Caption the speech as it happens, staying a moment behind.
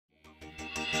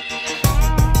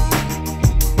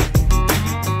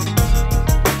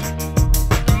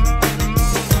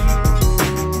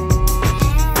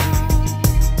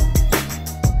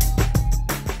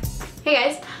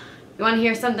Want to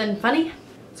hear something funny?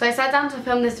 So I sat down to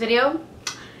film this video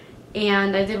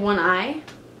and I did one eye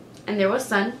and there was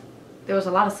sun. There was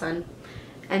a lot of sun.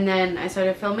 And then I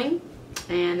started filming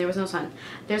and there was no sun.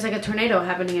 There's like a tornado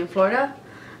happening in Florida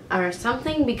or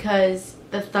something because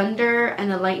the thunder and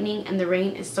the lightning and the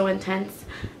rain is so intense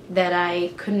that I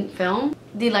couldn't film.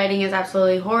 The lighting is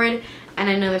absolutely horrid and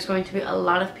I know there's going to be a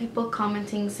lot of people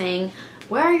commenting saying,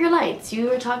 where are your lights? You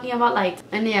were talking about lights.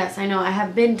 And yes, I know I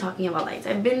have been talking about lights.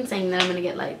 I've been saying that I'm gonna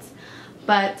get lights.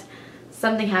 But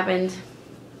something happened.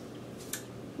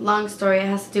 Long story, it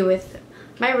has to do with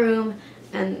my room,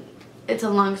 and it's a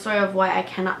long story of why I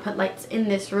cannot put lights in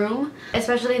this room,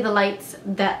 especially the lights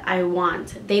that I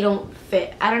want. They don't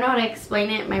fit. I don't know how to explain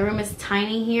it. My room is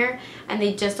tiny here and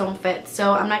they just don't fit.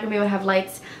 So I'm not gonna be able to have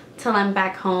lights till I'm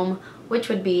back home, which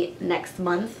would be next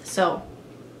month. So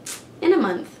in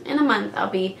a month I'll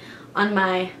be on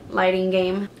my lighting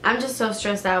game. I'm just so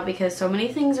stressed out because so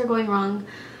many things are going wrong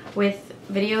with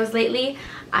videos lately.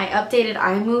 I updated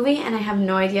iMovie and I have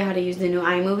no idea how to use the new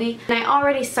iMovie. And I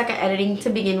already suck at editing to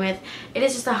begin with. It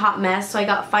is just a hot mess. So I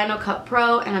got Final Cut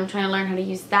Pro and I'm trying to learn how to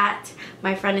use that.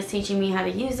 My friend is teaching me how to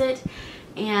use it.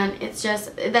 And it's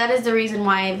just, that is the reason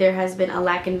why there has been a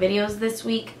lack in videos this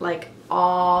week, like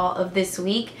all of this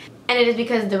week. And it is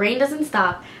because the rain doesn't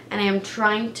stop and I am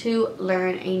trying to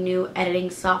learn a new editing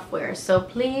software. So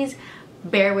please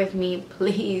bear with me,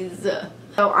 please.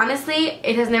 So honestly,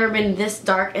 it has never been this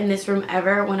dark in this room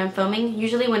ever when I'm filming.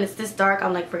 Usually when it's this dark,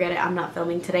 I'm like, forget it, I'm not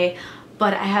filming today.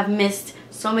 But I have missed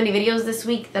so many videos this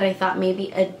week that I thought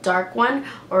maybe a dark one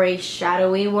or a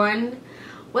shadowy one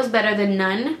was better than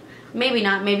none. Maybe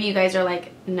not. Maybe you guys are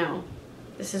like, no,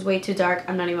 this is way too dark.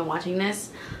 I'm not even watching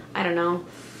this. I don't know.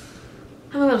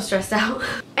 I'm a little stressed out.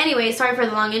 Anyway, sorry for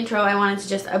the long intro. I wanted to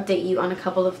just update you on a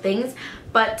couple of things.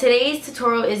 But today's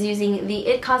tutorial is using the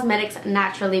IT Cosmetics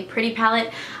Naturally Pretty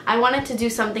palette. I wanted to do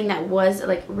something that was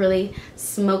like really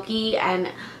smoky and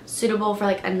suitable for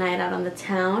like a night out on the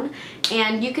town.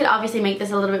 And you could obviously make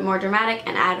this a little bit more dramatic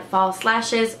and add false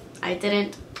lashes. I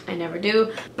didn't. I never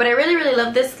do. But I really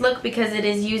love this look because it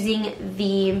is using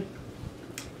the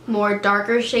more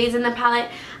darker shades in the palette.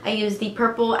 I use the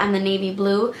purple and the navy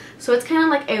blue, so it's kind of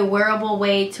like a wearable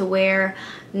way to wear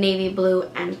navy blue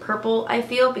and purple, I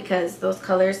feel, because those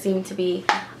colors seem to be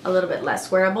a little bit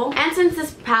less wearable. And since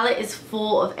this palette is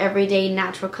full of everyday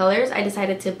natural colors, I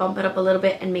decided to bump it up a little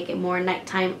bit and make it more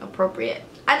nighttime appropriate.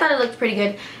 I thought it looked pretty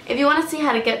good. If you want to see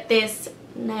how to get this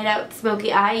night out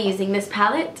smoky eye using this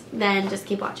palette, then just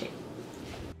keep watching.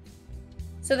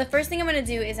 So the first thing I'm going to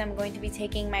do is I'm going to be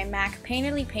taking my MAC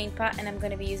Painterly Paint Pot and I'm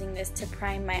going to be using this to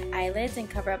prime my eyelids and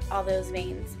cover up all those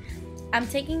veins. I'm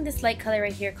taking this light color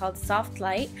right here called Soft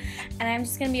Light and I'm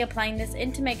just going to be applying this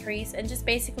into my crease and just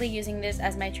basically using this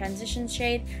as my transition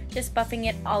shade, just buffing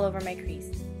it all over my crease.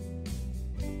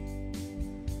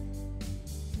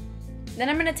 Then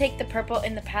I'm going to take the purple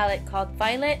in the palette called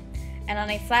Violet and on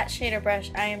a flat shader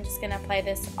brush I am just going to apply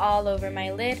this all over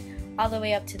my lid all the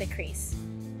way up to the crease.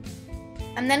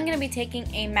 I'm then going to be taking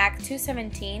a MAC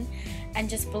 217 and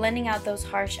just blending out those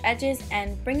harsh edges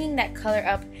and bringing that color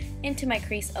up into my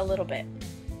crease a little bit.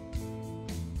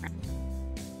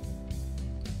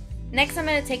 Next I'm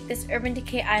going to take this Urban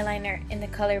Decay eyeliner in the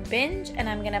color Binge and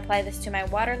I'm going to apply this to my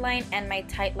waterline and my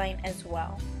tight line as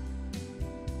well.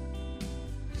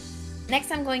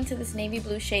 Next I'm going to this navy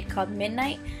blue shade called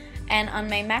Midnight and on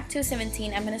my MAC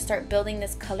 217 I'm going to start building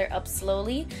this color up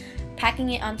slowly,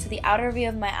 packing it onto the outer V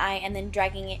of my eye and then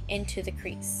dragging it into the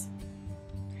crease.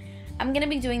 I'm going to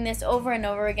be doing this over and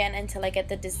over again until I get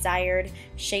the desired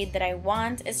shade that I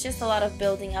want. It's just a lot of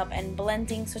building up and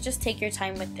blending, so just take your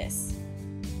time with this.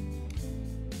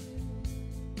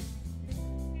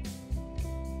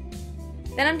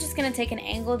 Then I'm just going to take an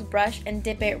angled brush and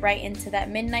dip it right into that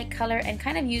midnight color and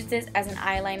kind of use this as an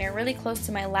eyeliner really close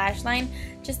to my lash line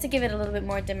just to give it a little bit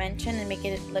more dimension and make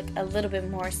it look a little bit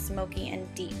more smoky and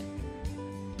deep.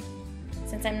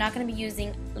 Since I'm not going to be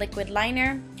using liquid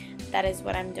liner, that is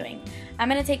what I'm doing. I'm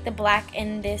going to take the black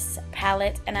in this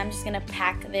palette and I'm just going to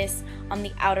pack this on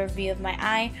the outer V of my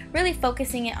eye, really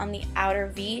focusing it on the outer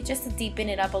V just to deepen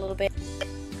it up a little bit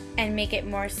and make it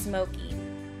more smoky.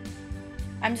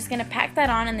 I'm just going to pack that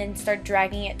on and then start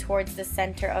dragging it towards the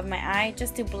center of my eye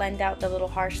just to blend out the little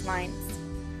harsh lines.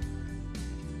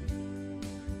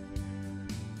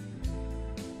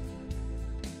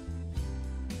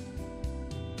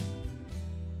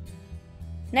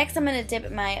 Next I'm going to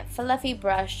dip my fluffy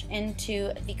brush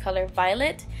into the color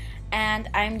Violet and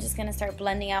I'm just going to start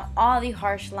blending out all the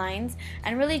harsh lines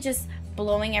and really just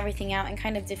blowing everything out and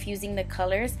kind of diffusing the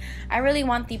colors. I really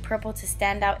want the purple to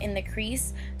stand out in the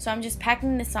crease, so I'm just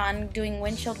packing this on, doing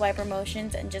windshield wiper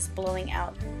motions, and just blowing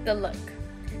out the look.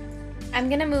 I'm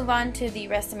going to move on to the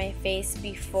rest of my face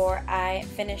before I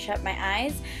finish up my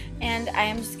eyes, and I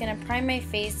am just going to prime my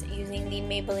face using the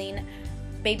Maybelline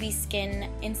Baby Skin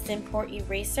Instant Pore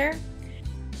Eraser.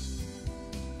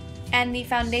 And the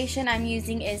foundation I'm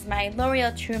using is my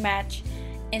L'Oreal True Match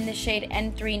in the shade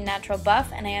N3 Natural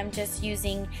Buff, and I am just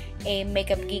using a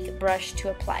Makeup Geek brush to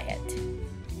apply it.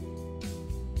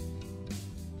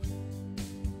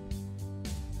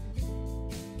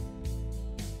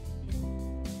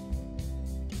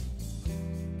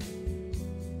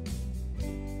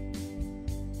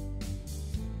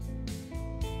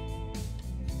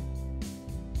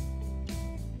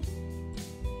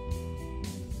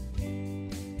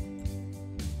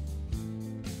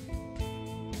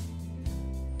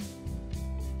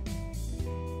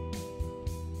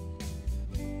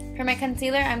 For my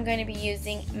concealer, I'm going to be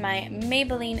using my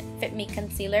Maybelline Fit Me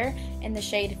Concealer in the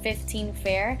shade 15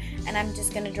 Fair, and I'm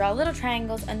just going to draw little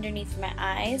triangles underneath my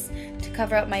eyes to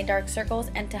cover up my dark circles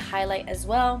and to highlight as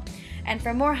well. And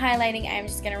for more highlighting, I'm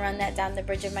just going to run that down the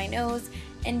bridge of my nose,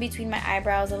 in between my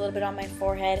eyebrows, a little bit on my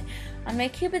forehead, on my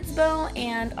cupid's bow,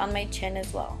 and on my chin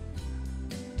as well.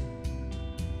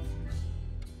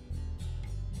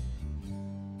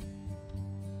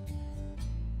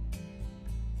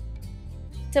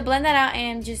 To blend that out, I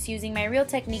am just using my Real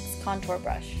Techniques contour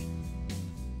brush.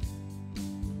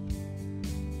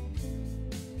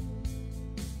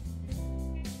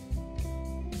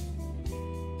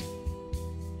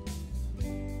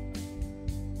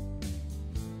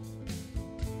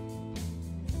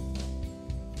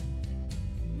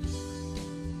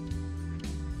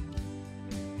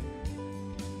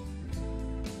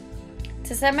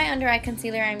 To set my under eye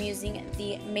concealer, I'm using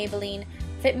the Maybelline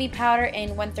Fit Me Powder in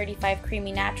 135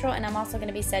 Creamy Natural, and I'm also going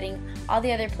to be setting all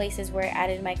the other places where I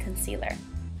added my concealer.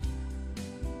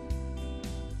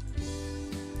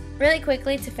 Really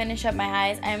quickly, to finish up my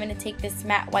eyes, I'm going to take this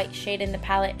matte white shade in the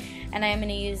palette, and I'm going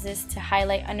to use this to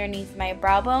highlight underneath my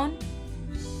brow bone.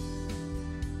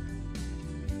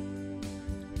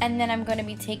 And then I'm going to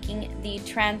be taking the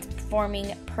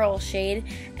Transforming Pearl shade,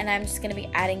 and I'm just going to be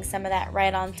adding some of that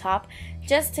right on top,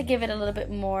 just to give it a little bit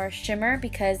more shimmer,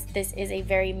 because this is a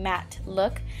very matte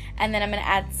look. And then I'm going to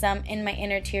add some in my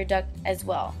inner tear duct as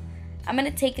well. I'm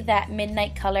going to take that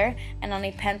Midnight color, and on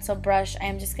a pencil brush, I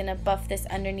am just going to buff this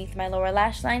underneath my lower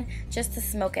lash line just to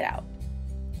smoke it out.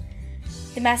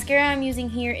 The mascara I'm using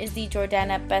here is the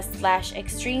Jordana Best Lash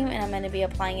Extreme, and I'm going to be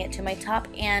applying it to my top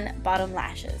and bottom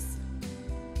lashes.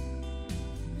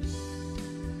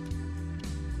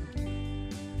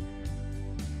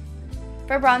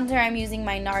 For bronzer, I'm using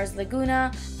my Nars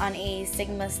Laguna on a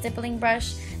Sigma stippling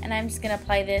brush, and I'm just going to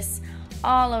apply this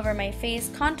all over my face,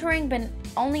 contouring but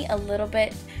only a little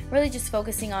bit, really just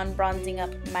focusing on bronzing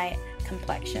up my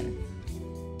complexion.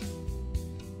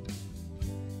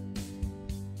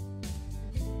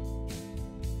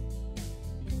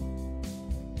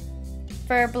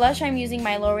 For blush, I'm using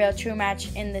my L'Oreal True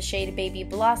Match in the shade Baby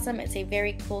Blossom. It's a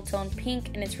very cool tone pink,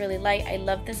 and it's really light. I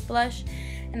love this blush,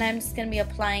 and I'm just going to be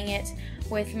applying it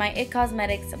with my IT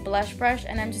Cosmetics blush brush,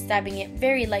 and I'm just dabbing it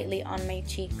very lightly on my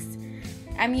cheeks.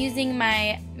 I'm using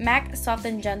my MAC Soft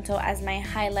and Gentle as my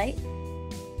highlight.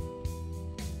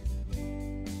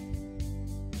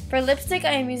 For lipstick,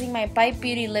 I am using my Bite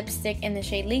Beauty lipstick in the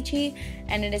shade Lychee,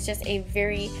 and it is just a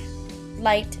very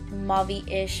light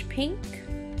mauve-ish pink.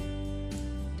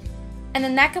 And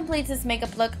then that completes this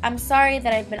makeup look. I'm sorry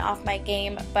that I've been off my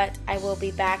game, but I will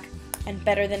be back and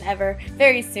better than ever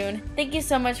very soon. Thank you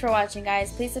so much for watching,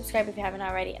 guys. Please subscribe if you haven't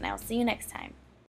already, and I'll see you next time.